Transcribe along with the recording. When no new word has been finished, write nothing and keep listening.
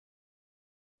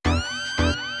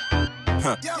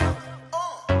Said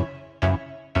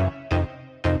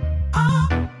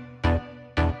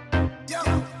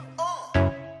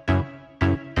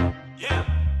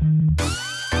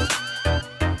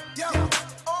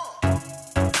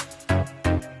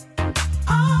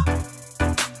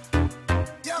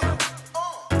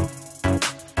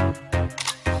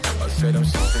I'm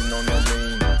sipping on that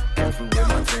lean, careful with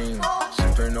my team.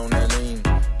 Sipping on that lean,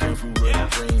 careful with the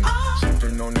dream.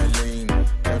 Sipping on that lean,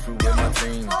 careful with my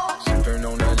team. Sipping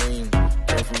on that lean,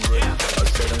 careful with. I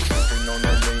said I'm sipping on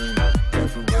that lean,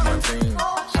 careful with my team.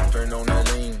 Sipping on that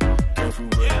lean, careful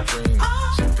with the dream.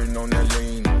 Sipping on that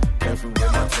lean, careful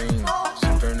with my team.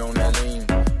 Sipping on that lean,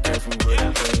 careful with the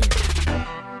dream.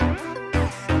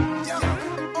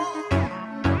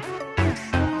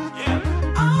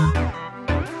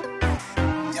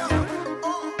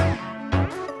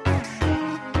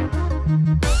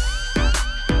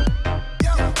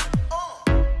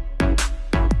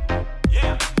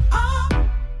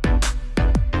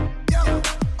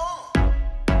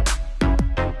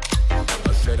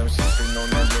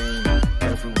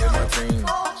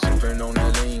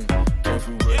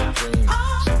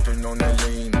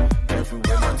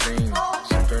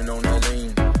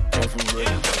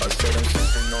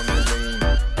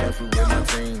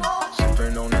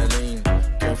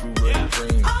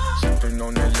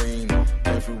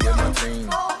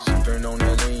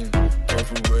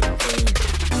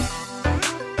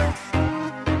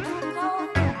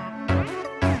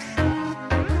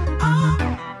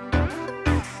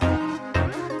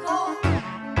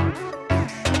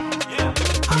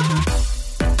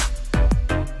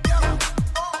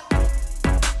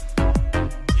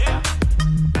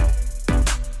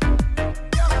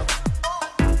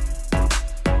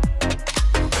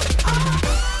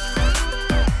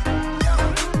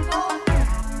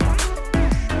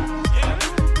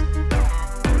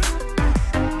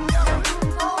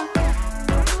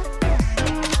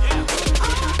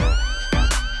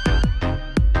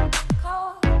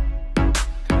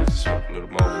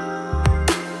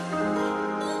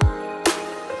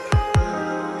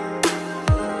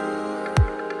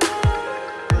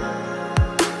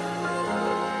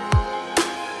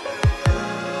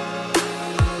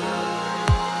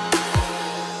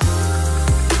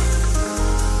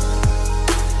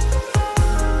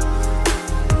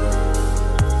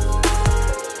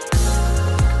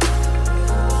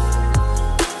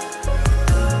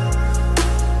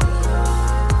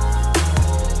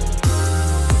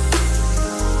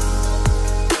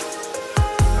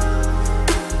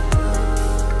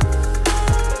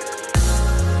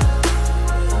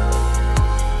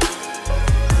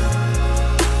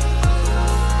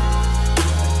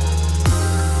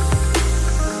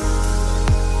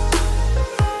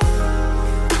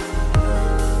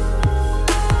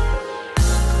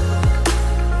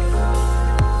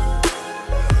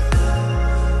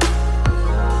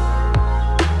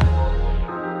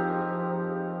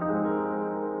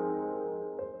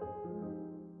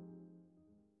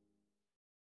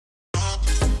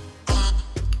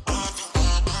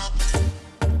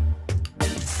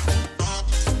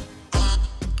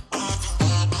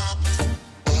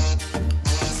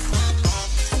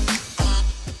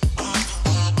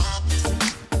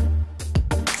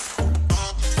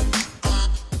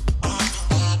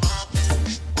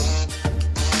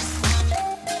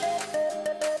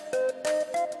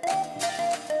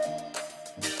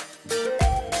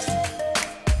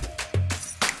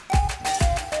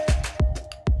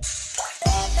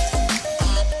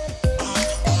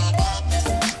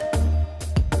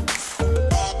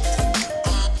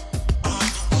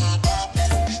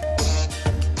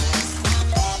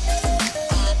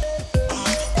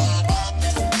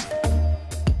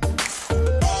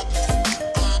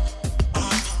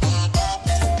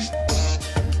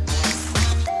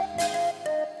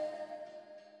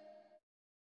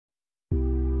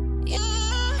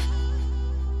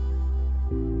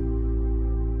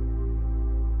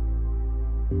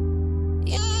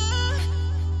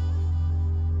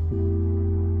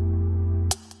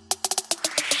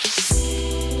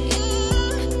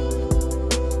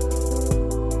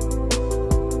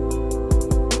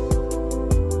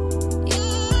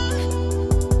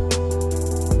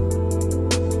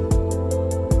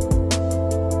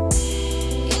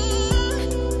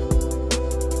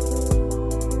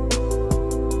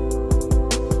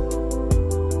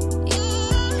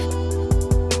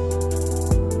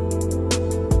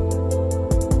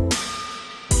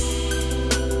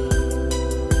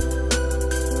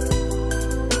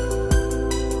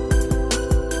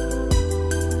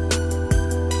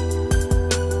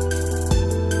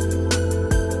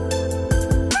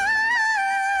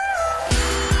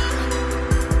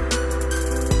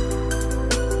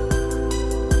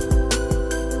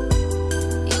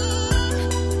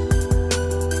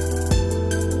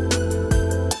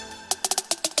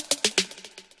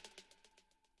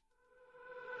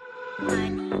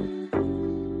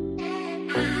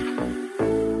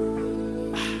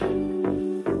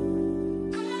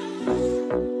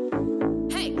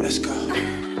 Let's go.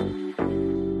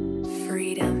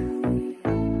 Freedom.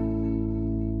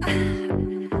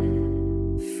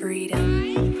 Freedom.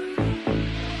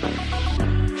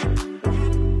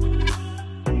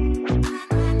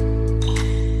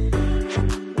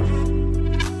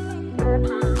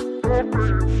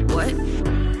 What?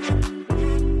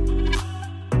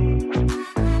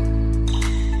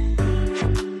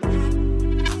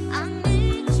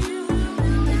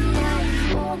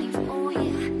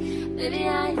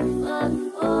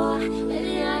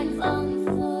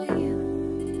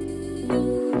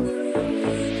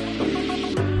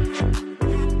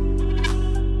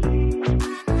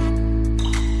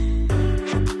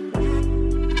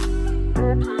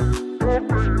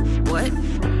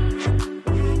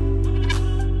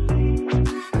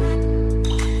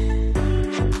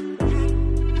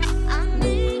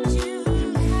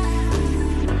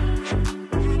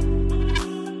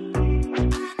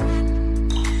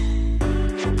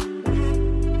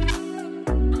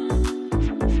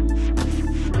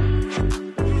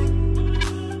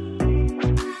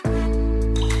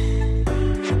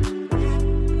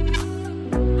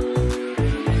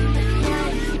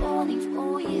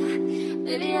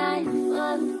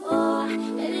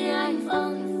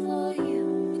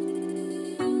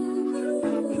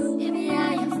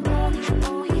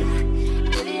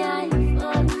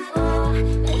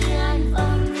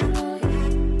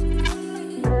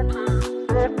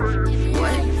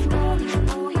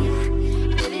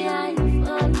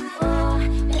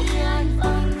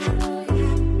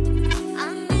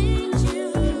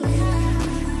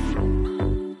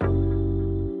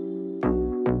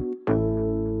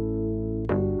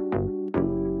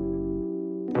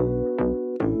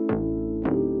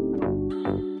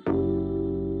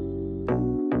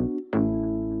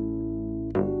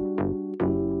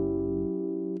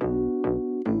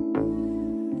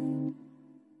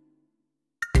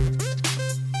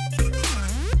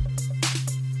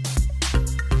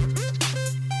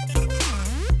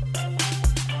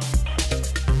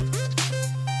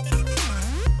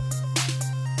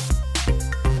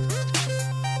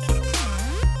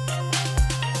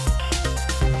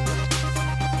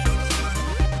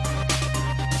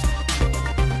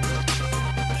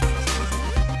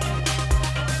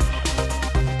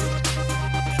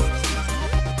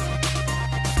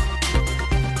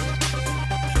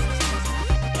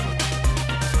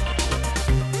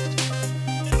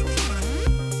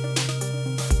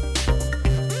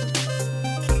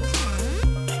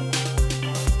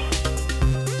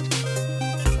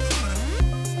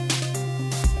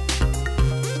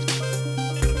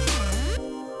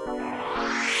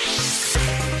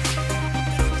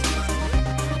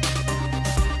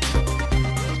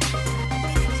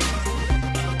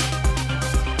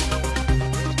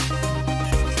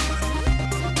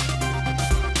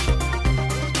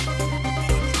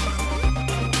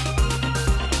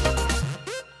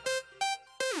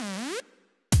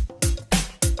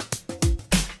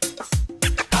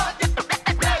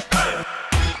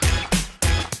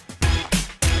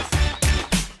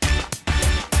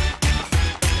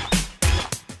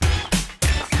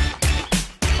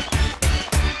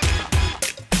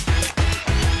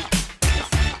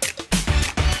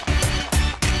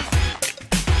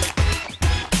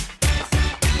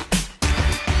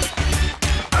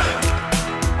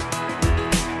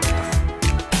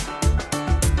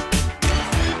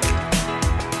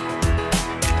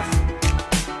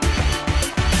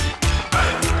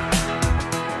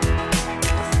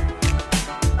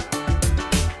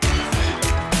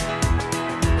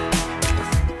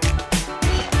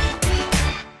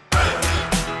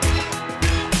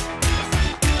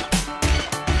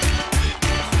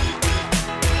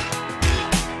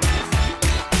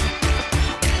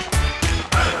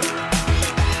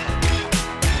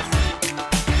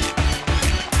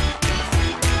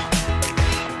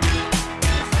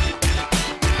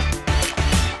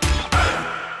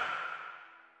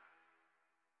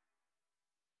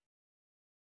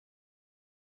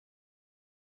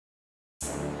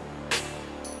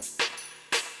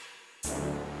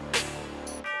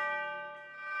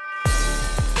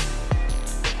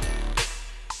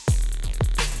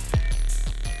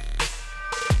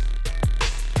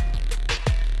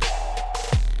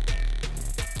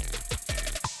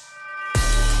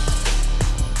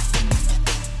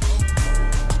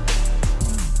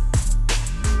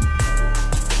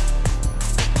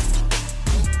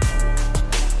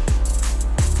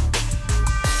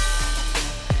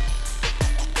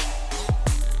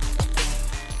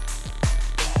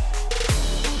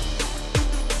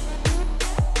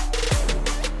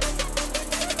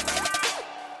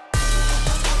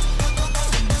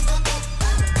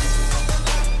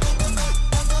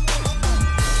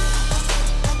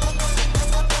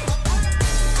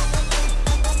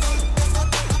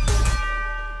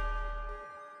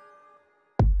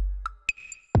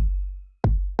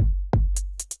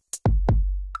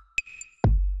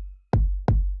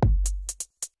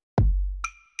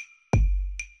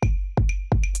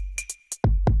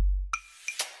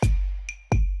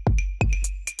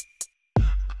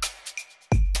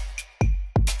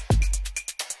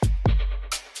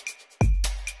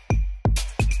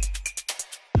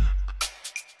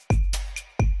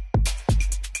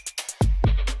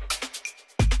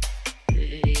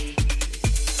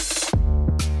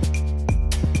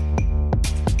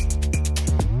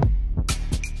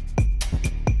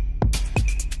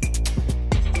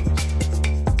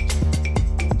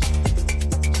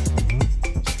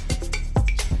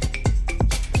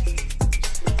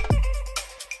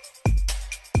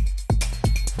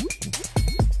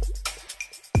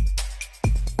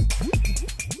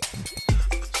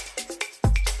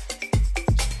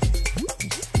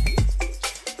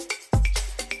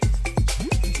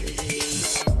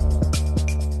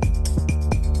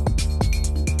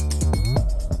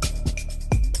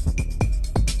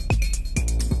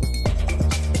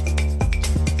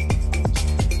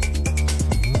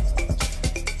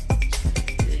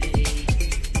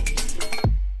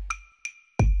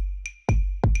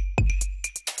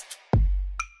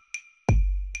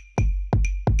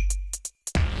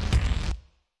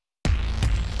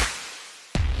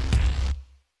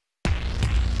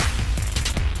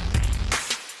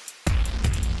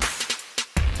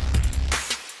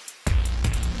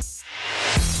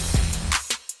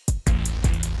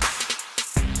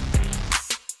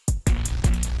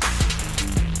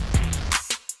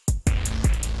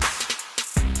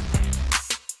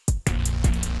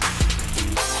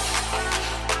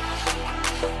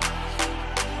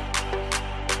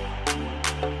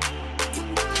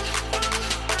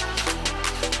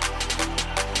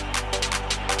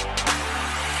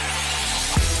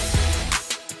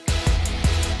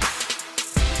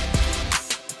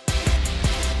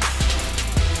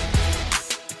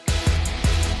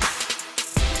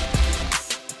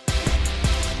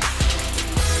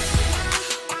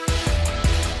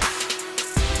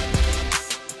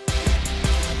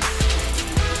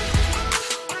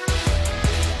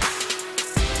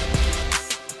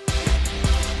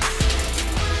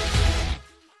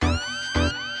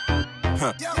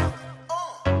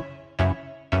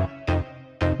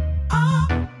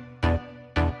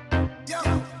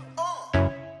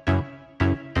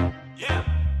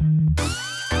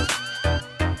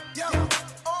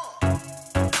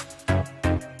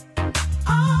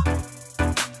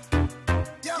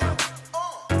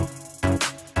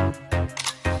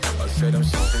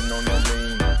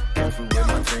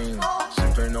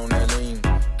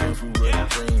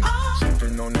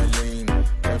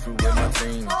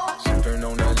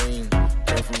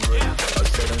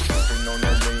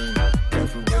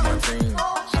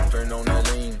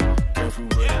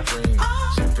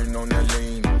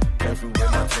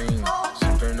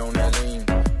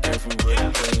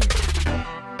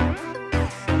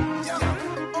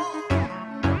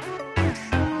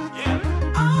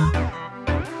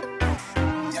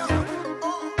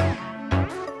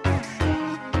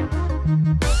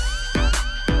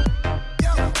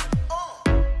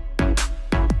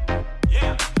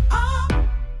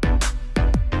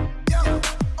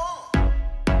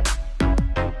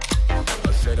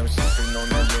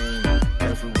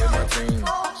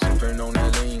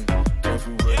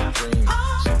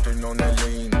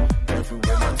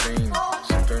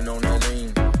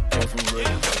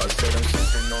 said I'm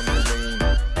sipping on that lean,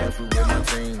 careful with my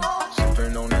team.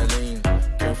 Sipping on that lean,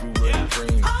 careful with the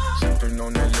cream. Sipping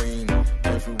on that lean,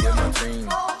 careful with my team.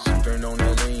 Sipping on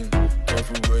that lean,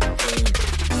 careful with the cream.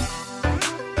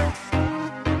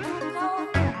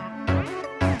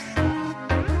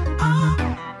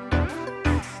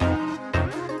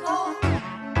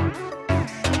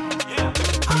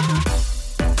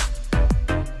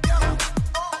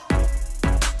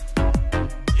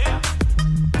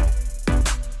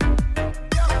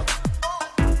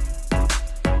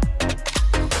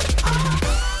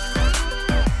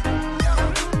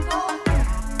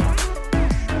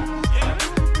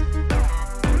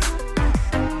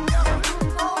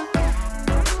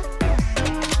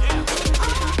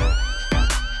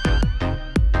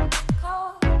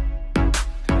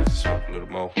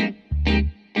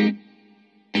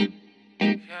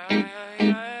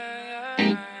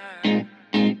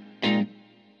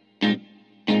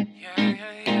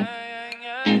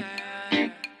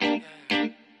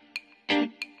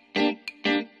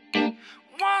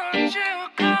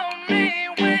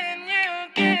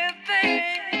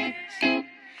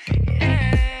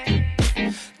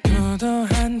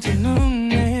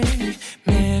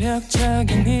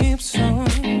 매력적인 입술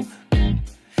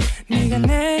네가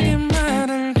내게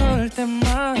말을 걸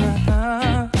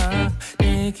때마다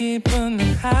내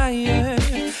기분은 higher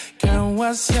Girl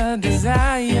what's your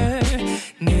desire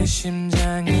네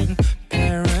심장은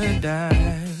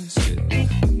paradise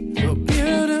You're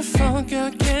beautiful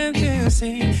girl can't you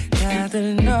see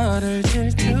다들 너를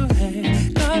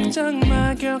질투해 걱정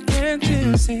마 girl can't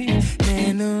you see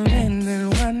내 눈엔 늘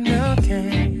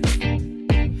완벽해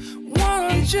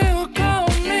Won't you call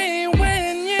me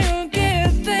when you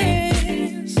get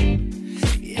this?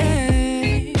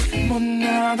 Yeah, 뭐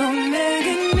나도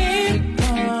내겐 이뻐.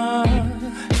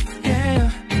 Yeah,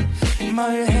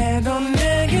 뭘 해도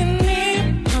내겐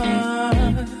이뻐.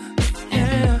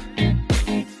 Yeah,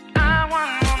 I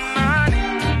want more money,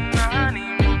 money,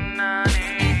 more money.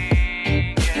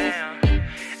 Yeah,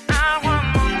 I want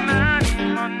more money,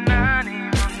 more money,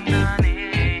 more money.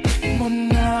 뭐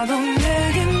나도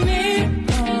내겐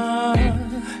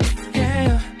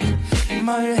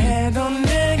뭘 해도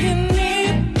내겐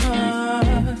이뻐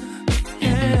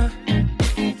Yeah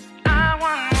I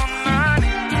want more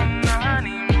money, more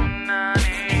money, more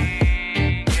money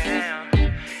Yeah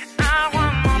I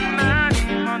want more money,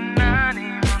 more money,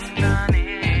 more money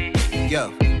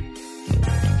Yo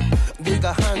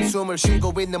네가 한숨을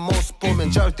쉬고 있는 모습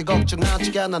보면 절대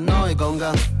걱정하지 않아 너의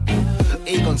건강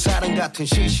이건 사랑 같은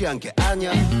시시한 게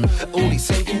아니야 우리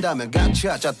생긴다면 같이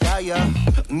하자 다야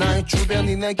나의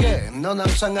주변이 내게 넌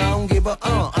항상 I don't give a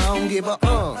I don't give a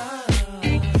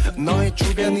너의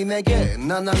주변이 내게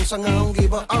난 항상 I don't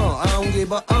give a I don't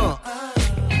give a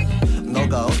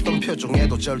너가 어떤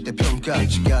표정에도 절대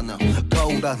평가하지 않아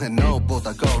거울 안에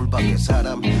너보다 거울 밖의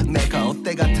사람 내가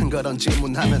어때 같은 그런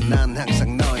질문하면 난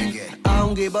항상 너에게 I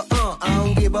don't give a I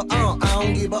don't give a I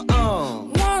don't give a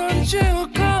Won't you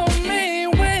call me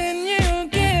when you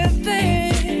get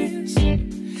this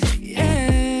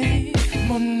Yeah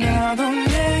뭐 나도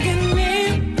내겐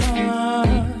이뻐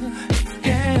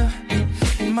Yeah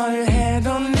뭘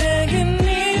해도 내겐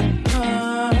이뻐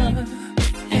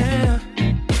Yeah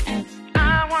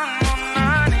I want more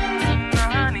money,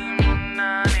 money, more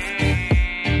money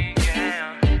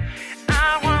Yeah I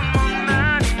want more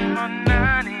money, more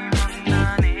money, more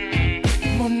money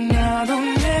뭐 나도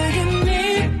내겐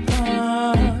이뻐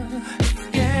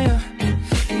Yeah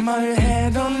뭘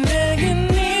해도 내겐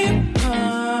이뻐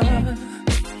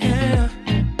Yeah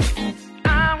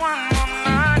I want more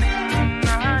money, more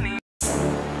money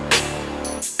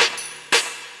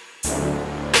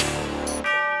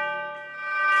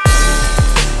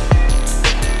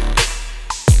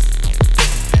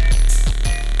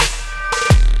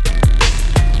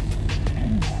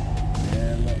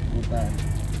Belok putar.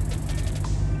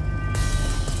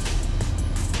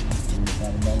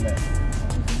 Putar balik.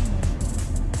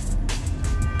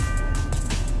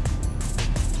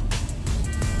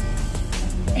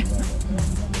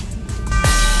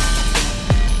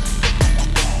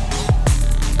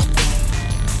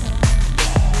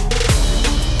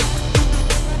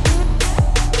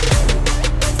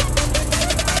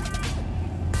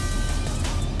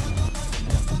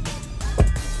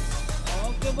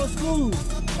 Oke bosku,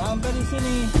 sampai di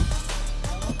sini.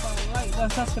 Jangan lupa like dan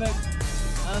subscribe.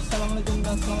 Assalamualaikum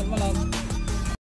dan selamat malam.